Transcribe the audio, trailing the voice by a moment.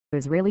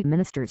Israeli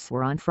ministers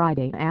were on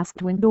Friday asked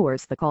to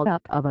endorse the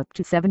call-up of up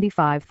to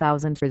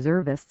 75,000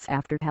 reservists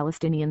after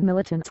Palestinian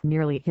militants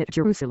nearly hit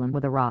Jerusalem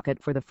with a rocket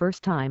for the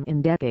first time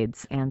in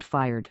decades and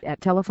fired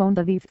at Tel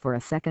Aviv for a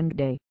second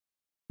day.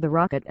 The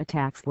rocket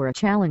attacks were a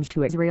challenge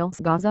to Israel's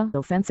Gaza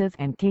offensive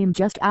and came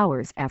just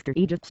hours after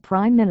Egypt's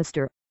prime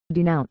minister,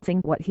 denouncing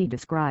what he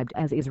described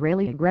as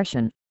Israeli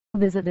aggression,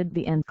 visited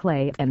the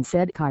enclave and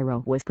said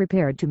Cairo was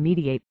prepared to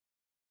mediate.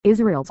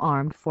 Israel's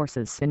armed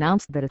forces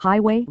announced that a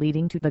highway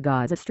leading to the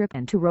Gaza Strip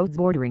and to roads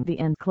bordering the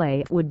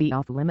enclave would be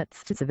off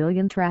limits to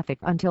civilian traffic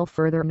until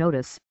further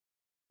notice.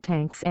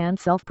 Tanks and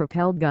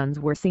self-propelled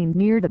guns were seen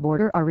near the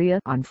border area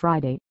on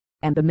Friday,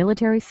 and the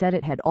military said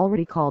it had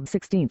already called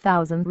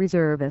 16,000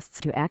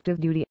 reservists to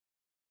active duty.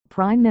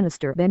 Prime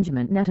Minister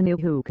Benjamin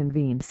Netanyahu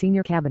convened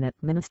senior cabinet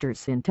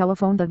ministers in Tel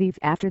Aviv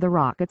after the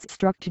rockets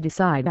struck to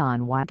decide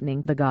on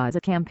widening the Gaza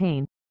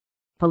campaign.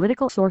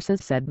 Political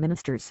sources said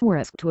ministers were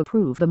asked to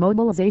approve the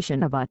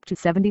mobilization of up to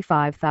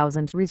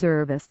 75,000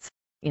 reservists,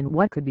 in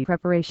what could be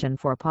preparation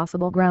for a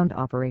possible ground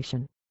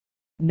operation.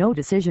 No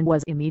decision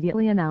was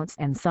immediately announced,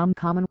 and some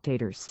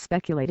commentators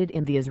speculated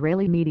in the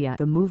Israeli media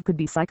the move could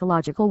be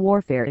psychological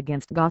warfare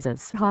against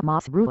Gaza's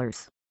Hamas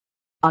rulers.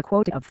 A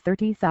quota of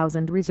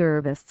 30,000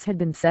 reservists had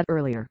been set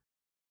earlier.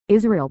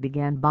 Israel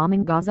began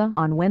bombing Gaza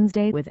on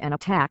Wednesday with an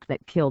attack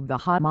that killed the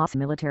Hamas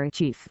military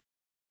chief.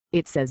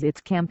 It says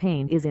its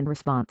campaign is in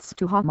response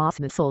to Hamas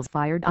missiles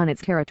fired on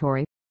its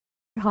territory.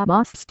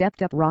 Hamas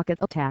stepped up rocket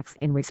attacks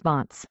in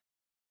response.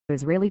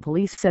 Israeli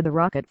police said the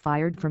rocket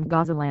fired from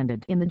Gaza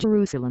landed in the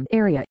Jerusalem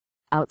area,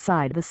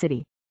 outside the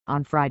city,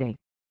 on Friday.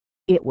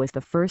 It was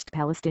the first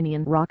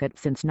Palestinian rocket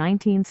since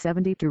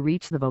 1970 to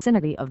reach the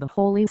vicinity of the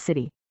Holy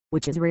City,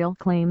 which Israel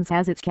claims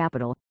as its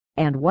capital,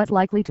 and was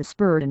likely to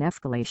spur an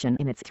escalation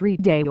in its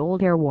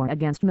three-day-old air war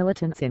against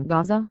militants in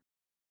Gaza.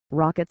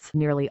 Rockets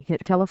nearly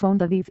hit Tel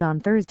Aviv on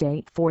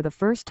Thursday for the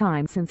first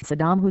time since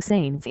Saddam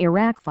Hussein's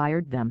Iraq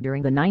fired them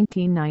during the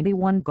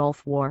 1991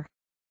 Gulf War.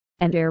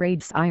 An air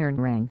raid siren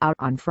rang out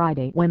on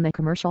Friday when the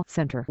commercial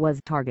center was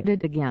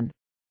targeted again.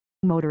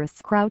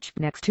 Motorists crouched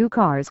next to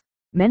cars,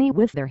 many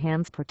with their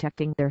hands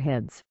protecting their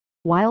heads,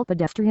 while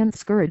pedestrians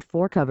scurried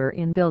for cover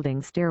in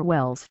building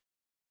stairwells.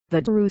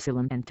 The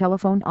Jerusalem and Tel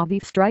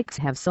Aviv strikes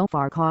have so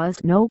far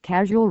caused no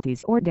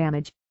casualties or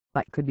damage,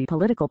 but could be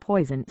political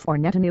poison for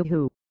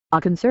Netanyahu, a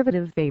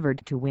conservative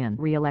favored to win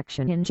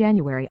re-election in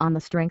January on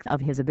the strength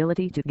of his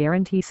ability to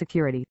guarantee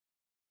security.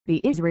 The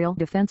Israel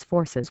Defense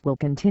Forces will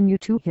continue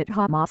to hit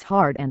Hamas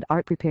hard and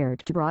are prepared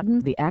to broaden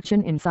the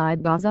action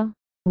inside Gaza,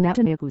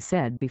 Netanyahu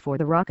said before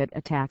the rocket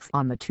attacks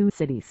on the two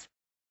cities.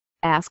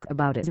 Asked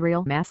about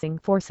Israel massing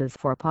forces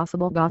for a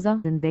possible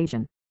Gaza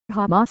invasion,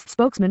 Hamas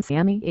spokesman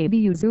Sami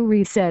Abu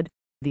Zuhri said,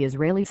 "The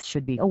Israelis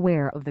should be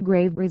aware of the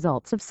grave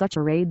results of such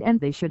a raid and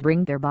they should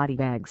bring their body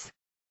bags."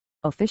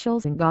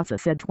 Officials in Gaza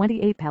said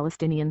 28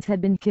 Palestinians had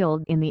been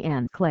killed in the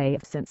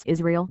enclave since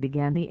Israel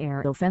began the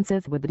air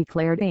offensive with the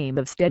declared aim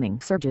of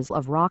stemming surges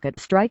of rocket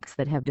strikes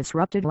that have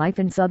disrupted life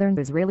in southern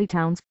Israeli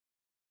towns.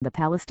 The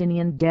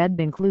Palestinian dead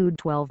include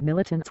 12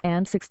 militants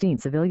and 16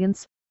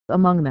 civilians,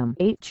 among them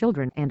 8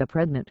 children and a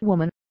pregnant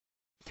woman.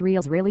 3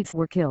 Israelis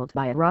were killed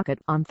by a rocket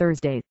on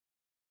Thursday.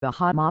 The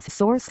Hamas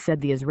source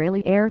said the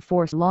Israeli Air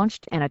Force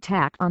launched an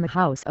attack on the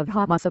house of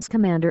Hamas's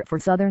commander for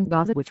southern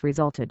Gaza, which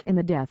resulted in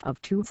the death of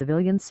 2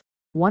 civilians,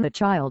 1 a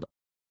child.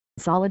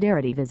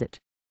 Solidarity visit.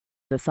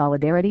 The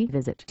solidarity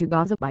visit to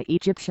Gaza by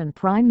Egyptian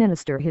Prime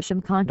Minister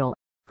Hisham Kandil,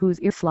 whose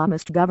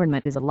Islamist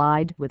government is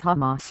allied with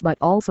Hamas but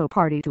also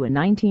party to a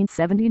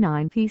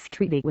 1979 peace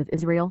treaty with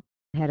Israel,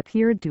 had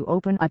appeared to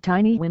open a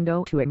tiny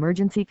window to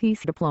emergency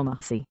peace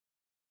diplomacy.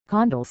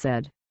 Kandil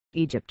said,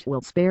 "Egypt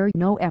will spare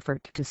no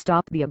effort to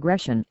stop the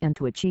aggression and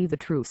to achieve a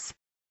truce."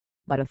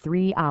 But a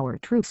 3-hour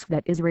truce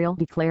that Israel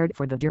declared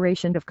for the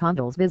duration of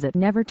Kandil's visit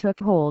never took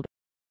hold.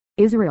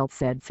 Israel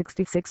said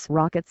 66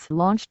 rockets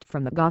launched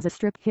from the Gaza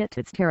Strip hit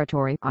its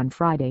territory on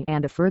Friday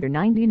and a further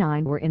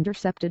 99 were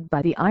intercepted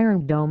by the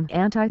Iron Dome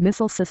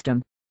anti-missile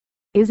system.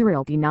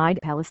 Israel denied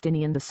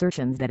Palestinian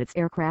assertions that its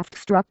aircraft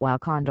struck while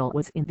Kandil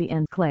was in the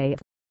enclave.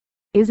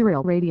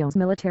 Israel Radio's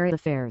military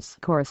affairs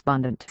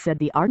correspondent said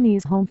the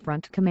Army's Home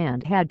Front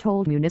Command had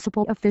told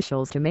municipal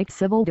officials to make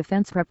civil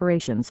defense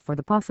preparations for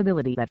the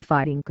possibility that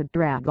fighting could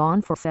drag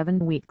on for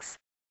 7 weeks.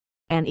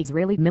 An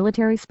Israeli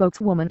military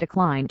spokeswoman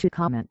declined to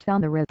comment on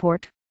the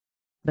report.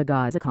 The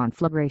Gaza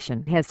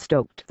conflagration has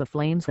stoked the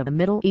flames of the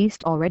Middle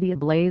East, already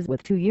ablaze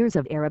with 2 years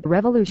of Arab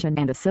revolution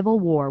and a civil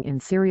war in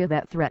Syria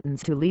that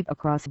threatens to leap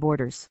across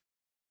borders.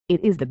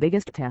 It is the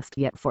biggest test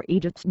yet for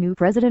Egypt's new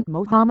president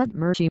Mohamed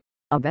Morsi,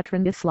 a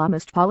veteran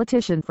Islamist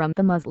politician from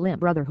the Muslim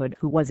Brotherhood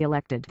who was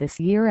elected this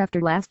year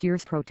after last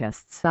year's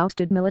protests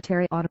ousted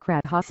military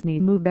autocrat Hosni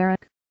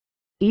Mubarak.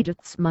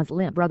 Egypt's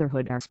Muslim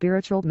Brotherhood are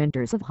spiritual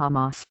mentors of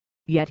Hamas.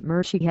 Yet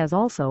Morsi has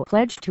also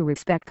pledged to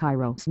respect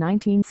Cairo's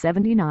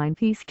 1979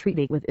 peace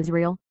treaty with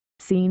Israel,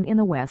 seen in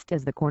the West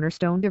as the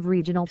cornerstone of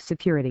regional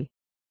security.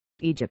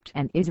 Egypt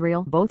and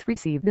Israel both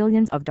receive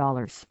billions of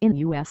dollars in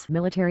U.S.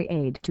 military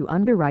aid to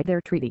underwrite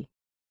their treaty.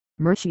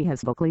 Mursi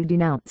has vocally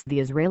denounced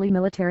the Israeli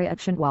military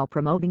action while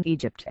promoting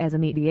Egypt as a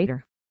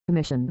mediator, a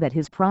mission that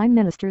his prime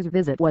minister's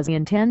visit was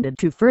intended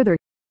to further.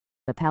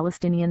 The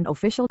Palestinian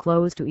official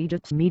close to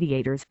Egypt's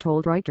mediators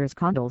told Reuters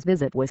Kandil's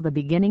visit was the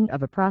beginning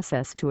of a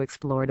process to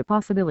explore the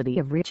possibility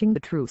of reaching the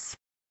truce.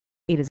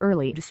 It is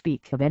early to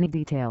speak of any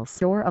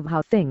details or of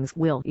how things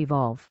will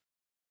evolve.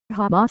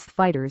 Hamas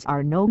fighters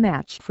are no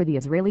match for the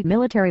Israeli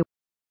military.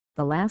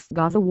 The last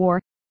Gaza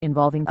war,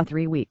 involving a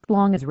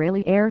 3-week-long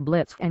Israeli air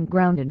blitz and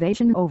ground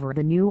invasion over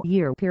the New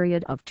Year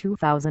period of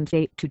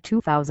 2008 to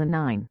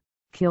 2009,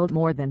 killed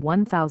more than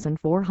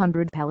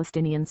 1,400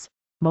 Palestinians,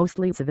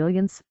 mostly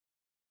civilians.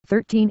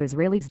 13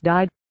 Israelis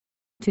died.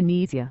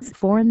 Tunisia's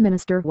foreign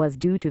minister was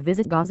due to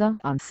visit Gaza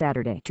on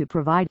Saturday to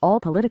provide all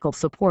political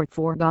support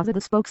for Gaza. The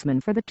spokesman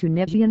for the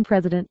Tunisian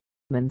president,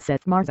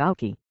 Moncef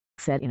Marzouki,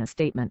 said in a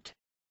statement.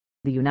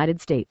 The United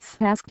States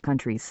asked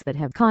countries that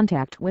have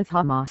contact with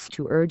Hamas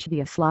to urge the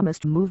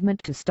Islamist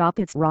movement to stop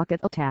its rocket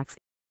attacks.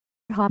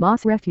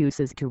 Hamas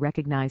refuses to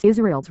recognize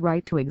Israel's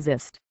right to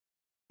exist.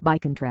 By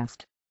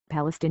contrast,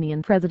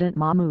 Palestinian President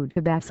Mahmoud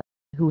Abbas,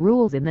 who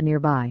rules in the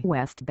nearby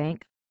West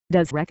Bank,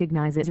 does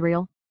recognize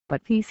Israel,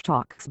 but peace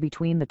talks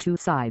between the two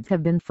sides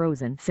have been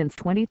frozen since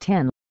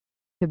 2010.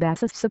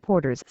 Abbas's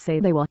supporters say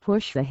they will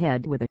push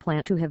ahead with a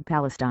plan to have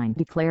Palestine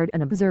declared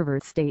an observer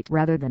state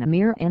rather than a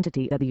mere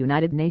entity of the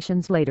United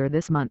Nations later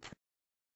this month.